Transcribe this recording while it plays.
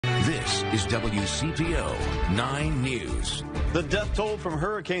is WCPO 9 News. The death toll from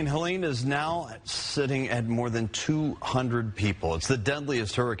Hurricane Helene is now sitting at more than 200 people. It's the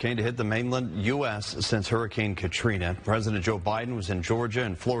deadliest hurricane to hit the mainland U.S. since Hurricane Katrina. President Joe Biden was in Georgia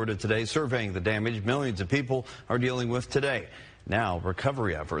and Florida today surveying the damage millions of people are dealing with today. Now,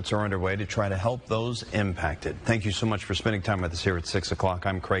 recovery efforts are underway to try to help those impacted. Thank you so much for spending time with us here at 6 o'clock.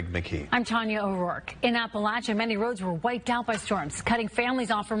 I'm Craig McKee. I'm Tanya O'Rourke. In Appalachia, many roads were wiped out by storms, cutting families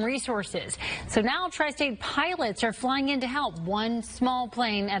off from resources. So now tri-state pilots are flying in to help, one small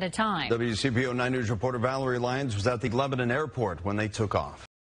plane at a time. WCPO 9 News reporter Valerie Lyons was at the Lebanon airport when they took off.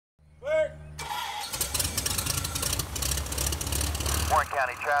 Warren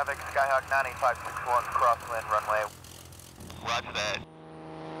County traffic, Skyhawk 9561 crosswind runway. Roger that.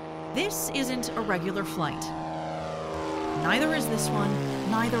 This isn't a regular flight. Neither is this one,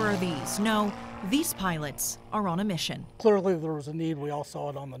 neither are these. No, these pilots are on a mission. Clearly there was a need. We all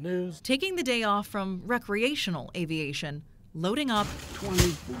saw it on the news. Taking the day off from recreational aviation, loading up,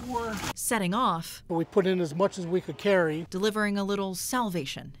 24. setting off. We put in as much as we could carry. Delivering a little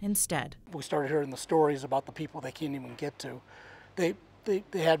salvation instead. We started hearing the stories about the people they can't even get to. They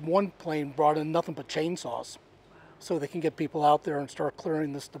had one plane brought in nothing but chainsaws, so they can get people out there and start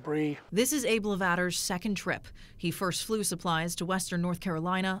clearing this debris. This is Abe Levatter's second trip. He first flew supplies to western North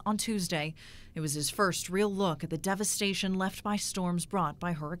Carolina on Tuesday. It was his first real look at the devastation left by storms brought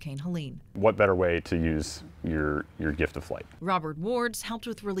by Hurricane Helene. What better way to use your gift of flight? Robert Ward's helped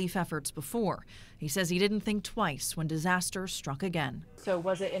with relief efforts before. He says he didn't think twice when disaster struck again. So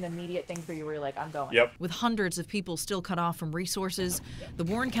was it an immediate thing for you where you're like, I'm going? Yep. With hundreds of people still cut off from resources, the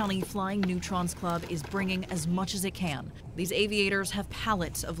Warren County Flying Neutrons Club is bringing as much as it can. These aviators have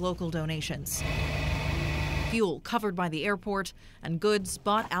pallets of local donations. Fuel covered by the airport and goods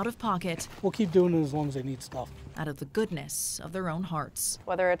bought out of pocket. We'll keep doing it as long as they need stuff. Out of the goodness of their own hearts.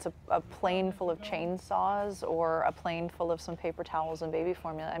 Whether it's a plane full of chainsaws or a plane full of some paper towels and baby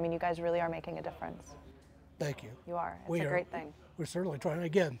formula, I mean, you guys really are making a difference. Thank you. You are. It's a great thing. We're certainly trying.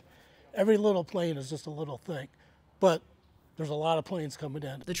 Again, every little plane is just a little thing, but there's a lot of planes coming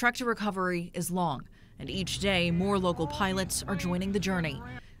in. The trek to recovery is long, and each day more local pilots are joining the journey,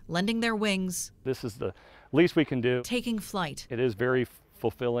 lending their wings. This is the least we can do. Taking flight. It is very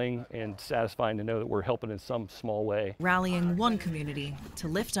fulfilling and satisfying to know that we're helping in some small way. Rallying one community to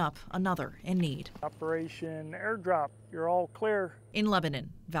lift up another in need. Operation Airdrop, you're all clear. In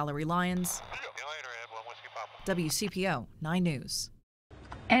Lebanon, Valerie Lyons, WCPO 9 News.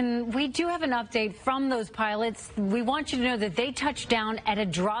 And we do have an update from those pilots. We want you to know that they touched down at a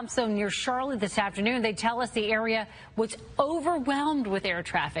drop zone near Charlotte this afternoon. They tell us the area was overwhelmed with air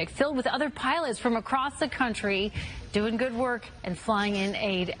traffic, filled with other pilots from across the country doing good work and flying in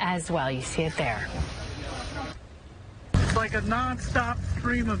aid as well. You see it there. It's like a non-stop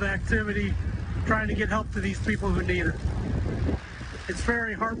stream of activity trying to get help to these people who need it. It's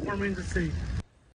very heartwarming to see.